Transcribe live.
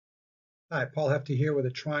Hi, Paul Hefty here with a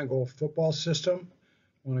triangle football system.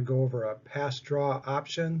 I want to go over a pass draw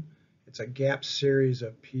option. It's a gap series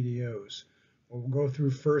of PDOs. What we'll go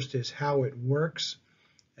through first is how it works,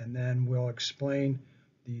 and then we'll explain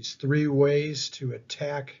these three ways to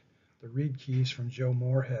attack the read keys from Joe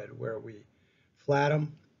Moorhead, where we flat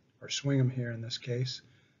them or swing them here in this case.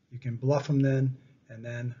 You can bluff them then and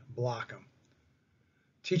then block them.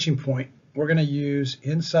 Teaching point, we're going to use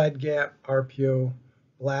inside gap RPO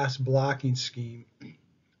blast blocking scheme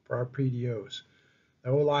for our PDOs.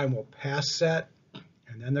 The O-line will pass set,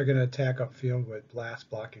 and then they're going to attack upfield with blast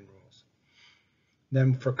blocking rules.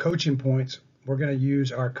 Then for coaching points, we're going to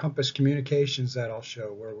use our compass communications that I'll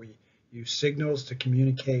show, where we use signals to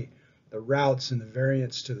communicate the routes and the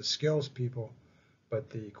variants to the skills people,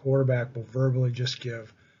 but the quarterback will verbally just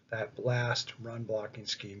give that blast run blocking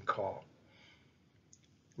scheme call.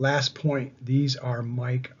 Last point, these are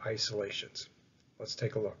mic isolations. Let's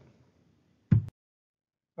take a look.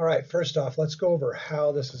 All right, first off, let's go over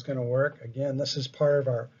how this is going to work. Again, this is part of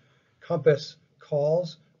our compass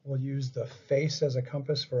calls. We'll use the face as a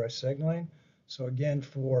compass for our signaling. So again,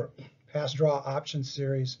 for pass draw option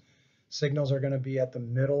series, signals are going to be at the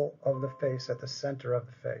middle of the face, at the center of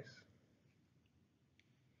the face.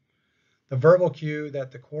 The verbal cue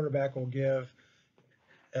that the quarterback will give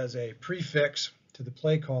as a prefix to the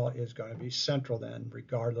play call is going to be central then,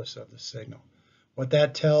 regardless of the signal. What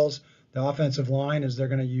that tells the offensive line is they're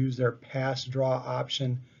going to use their pass draw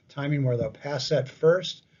option timing, where they'll pass set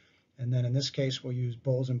first, and then in this case we'll use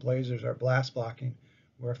bulls and blazers or blast blocking,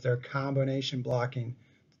 where if they're combination blocking,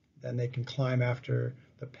 then they can climb after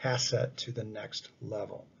the pass set to the next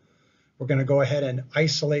level. We're going to go ahead and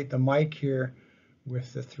isolate the mic here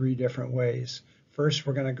with the three different ways. First,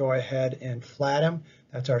 we're going to go ahead and flat him.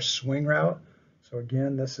 That's our swing route. So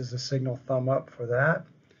again, this is a signal thumb up for that.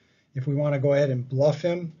 If we want to go ahead and bluff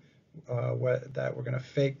him, that we're going to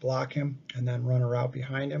fake block him and then run a route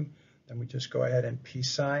behind him, then we just go ahead and peace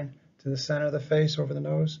sign to the center of the face over the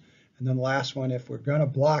nose. And then the last one, if we're going to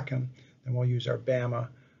block him, then we'll use our Bama,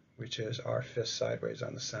 which is our fist sideways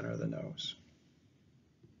on the center of the nose.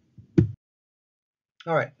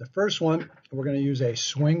 All right, the first one, we're going to use a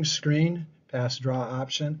swing screen pass draw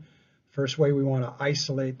option. First way we want to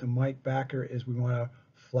isolate the mic backer is we want to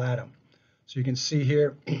flat him. So you can see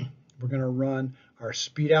here, we're going to run our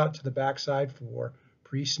speed out to the backside for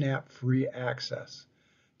pre-snap free access.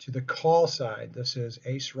 To the call side, this is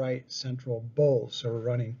ace right central bulls. So we're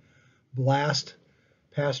running blast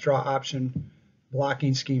pass draw option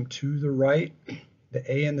blocking scheme to the right.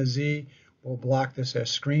 The A and the Z will block this as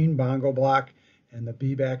screen bongo block, and the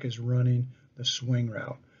B back is running the swing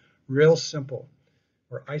route. Real simple.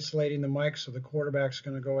 We're isolating the mic, so the quarterback's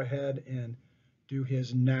going to go ahead and do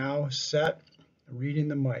his now set, reading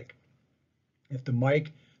the mic. If the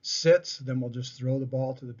mic sits, then we'll just throw the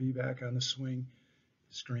ball to the B back on the swing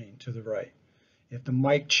screen to the right. If the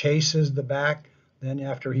mic chases the back, then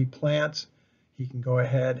after he plants, he can go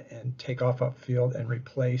ahead and take off upfield and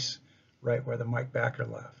replace right where the mic backer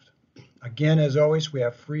left. Again, as always, we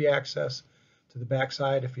have free access to the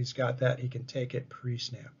backside. If he's got that, he can take it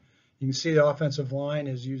pre-snap. You can see the offensive line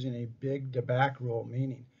is using a big to back rule,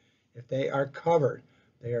 meaning if they are covered,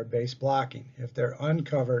 they are base blocking. If they're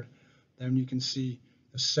uncovered, then you can see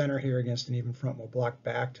the center here against an even front will block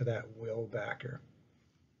back to that will backer.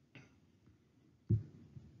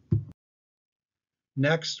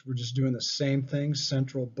 Next, we're just doing the same thing.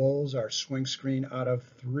 Central bulls, our swing screen out of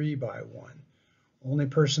 3x1. Only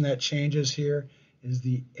person that changes here is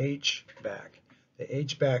the H back. The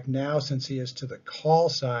H back now, since he is to the call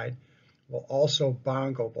side, will also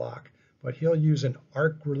bongo block, but he'll use an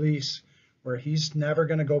arc release where he's never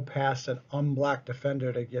going to go past an unblocked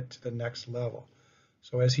defender to get to the next level.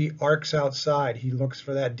 So as he arcs outside, he looks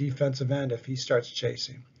for that defensive end if he starts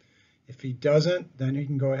chasing. If he doesn't, then he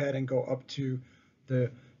can go ahead and go up to the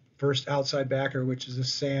first outside backer, which is a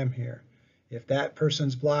Sam here. If that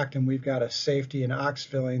person's blocked and we've got a safety and ox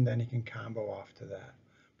filling, then he can combo off to that.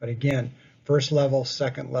 But again, first level,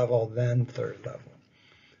 second level, then third level.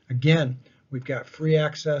 Again, we've got free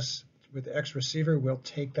access with the X receiver. We'll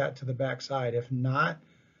take that to the backside. If not,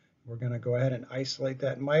 we're going to go ahead and isolate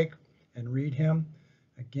that mic and read him.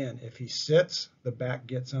 Again, if he sits, the back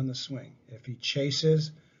gets on the swing. If he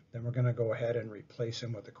chases, then we're going to go ahead and replace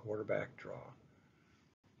him with the quarterback draw.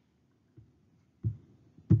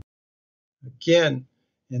 Again,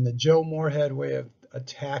 in the Joe Moorhead way of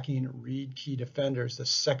attacking read key defenders, the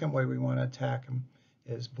second way we want to attack him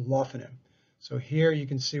is bluffing him. So here you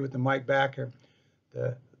can see with the mic backer,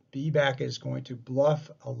 the B back is going to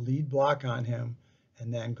bluff a lead block on him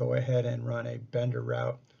and then go ahead and run a bender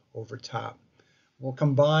route over top. We'll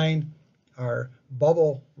combine our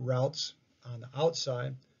bubble routes on the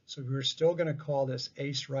outside. So we're still going to call this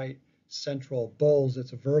ace right central bulls.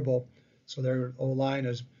 It's a verbal. So their O-line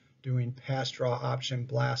is doing pass draw option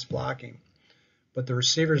blast blocking. But the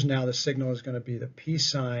receivers now, the signal is going to be the peace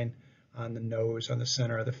sign on the nose, on the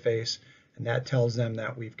center of the face, and that tells them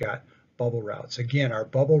that we've got bubble routes. Again, our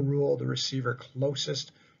bubble rule, the receiver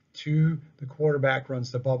closest to the quarterback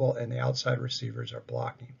runs the bubble, and the outside receivers are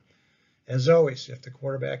blocking. As always, if the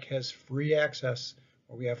quarterback has free access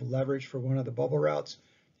or we have leverage for one of the bubble routes,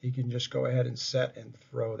 he can just go ahead and set and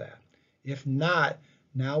throw that. If not,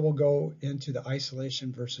 now we'll go into the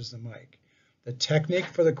isolation versus the mic. The technique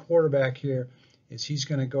for the quarterback here is he's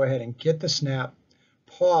going to go ahead and get the snap,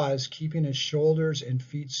 pause, keeping his shoulders and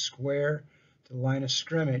feet square to the line of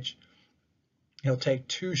scrimmage. He'll take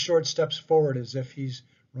 2 short steps forward as if he's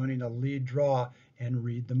running a lead draw and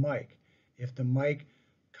read the mic. If the mic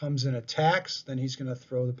comes in attacks, then he's going to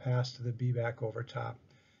throw the pass to the B-back over top.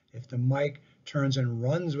 If the mic turns and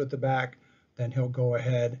runs with the back, then he'll go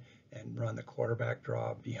ahead and run the quarterback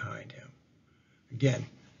draw behind him. Again,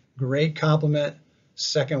 great complement.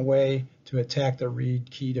 Second way to attack the read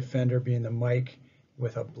key defender being the mic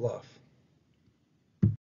with a bluff.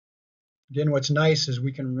 Again, what's nice is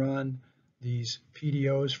we can run these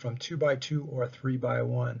PDOs from 2x2 or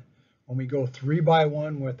 3x1. When we go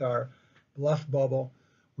 3x1 with our bluff bubble,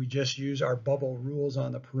 we just use our bubble rules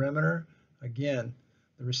on the perimeter. Again,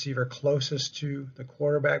 the receiver closest to the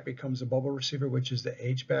quarterback becomes a bubble receiver, which is the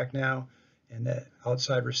H-back now, and the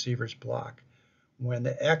outside receivers block. When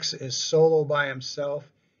the X is solo by himself,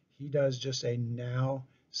 he does just a now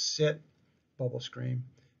sit bubble screen.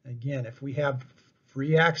 Again, if we have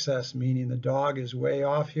free access, meaning the dog is way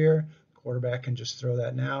off here, the quarterback can just throw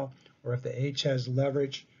that now. Or if the H has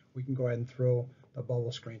leverage, we can go ahead and throw the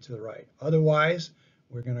bubble screen to the right. Otherwise,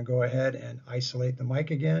 we're going to go ahead and isolate the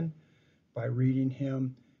mic again by reading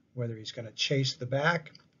him, whether he's going to chase the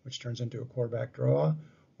back, which turns into a quarterback draw,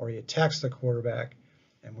 or he attacks the quarterback,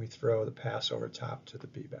 and we throw the pass over top to the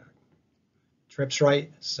B-back. Trips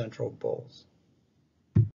right, central bulls.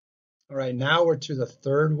 All right, now we're to the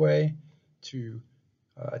third way to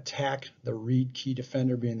attack the read key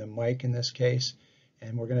defender, being the mic in this case,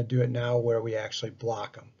 and we're going to do it now where we actually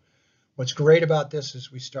block them. What's great about this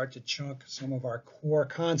is we start to chunk some of our core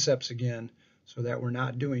concepts again so that we're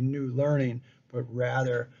not doing new learning, but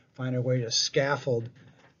rather find a way to scaffold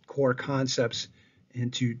core concepts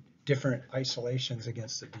into different isolations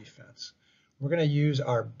against the defense. We're going to use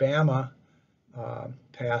our Bama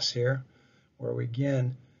pass here, where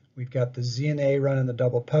we've got the Z and A running the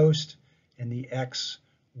double post and the X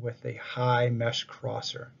with a high mesh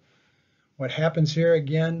crosser. What happens here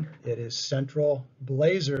again, it is central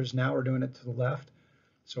blazers. Now we're doing it to the left.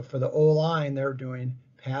 So for the O-line, they're doing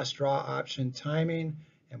pass draw option timing,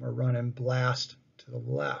 and we're running blast to the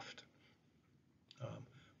left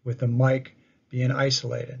with the mic being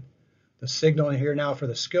isolated. The signal here now for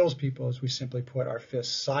the skills people is we simply put our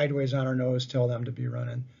fists sideways on our nose, tell them to be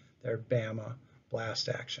running their Bama blast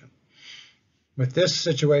action. With this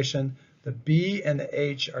situation, the B and the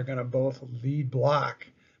H are going to both lead block,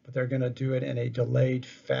 but they're going to do it in a delayed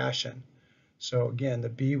fashion. So again, the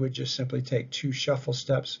B would just simply take 2 shuffle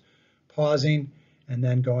steps, pausing, and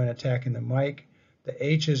then going attacking the mic. The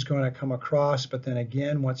H is going to come across, but then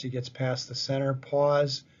again, once he gets past the center,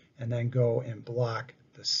 pause, and then go and block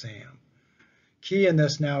the Sam. Key in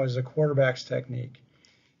this now is the quarterback's technique.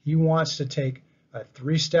 He wants to take a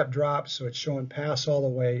 3-step drop, so it's showing pass all the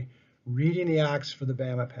way, reading the ox for the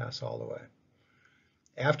Bama pass all the way.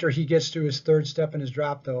 After he gets to his 3rd step in his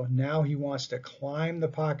drop, though, now he wants to climb the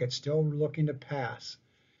pocket, still looking to pass.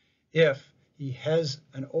 If he has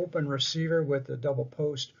an open receiver with the double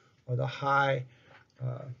post or the high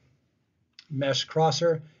mesh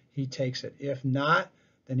crosser, he takes it. If not,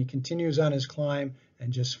 then he continues on his climb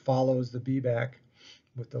and just follows the B-back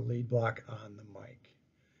with the lead block on the mic.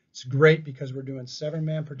 It's great because we're doing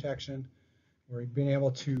 7-man protection. We're being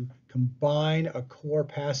able to combine a core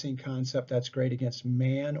passing concept that's great against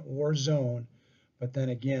man or zone, but then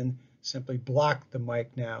again, simply block the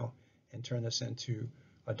mic now and turn this into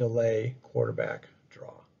a delay quarterback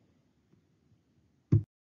draw.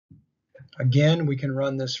 Again, we can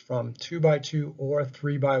run this from 2x2 or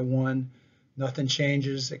 3x1. Nothing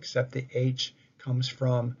changes except the H comes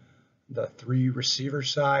from the 3 receiver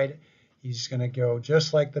side. He's going to go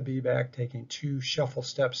just like the B-back, taking 2 shuffle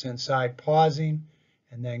steps inside, pausing,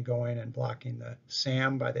 and then going and blocking the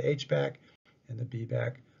Sam by the H-back and the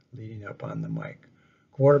B-back leading up on the mic.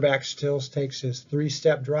 Quarterback still takes his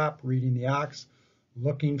 3-step drop, reading the ox,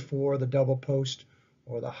 looking for the double post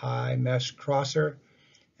or the high mesh crosser,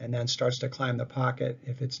 and then starts to climb the pocket.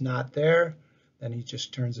 If it's not there, then he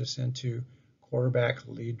just turns this into quarterback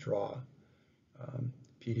lead draw,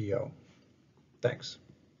 PDO. Thanks.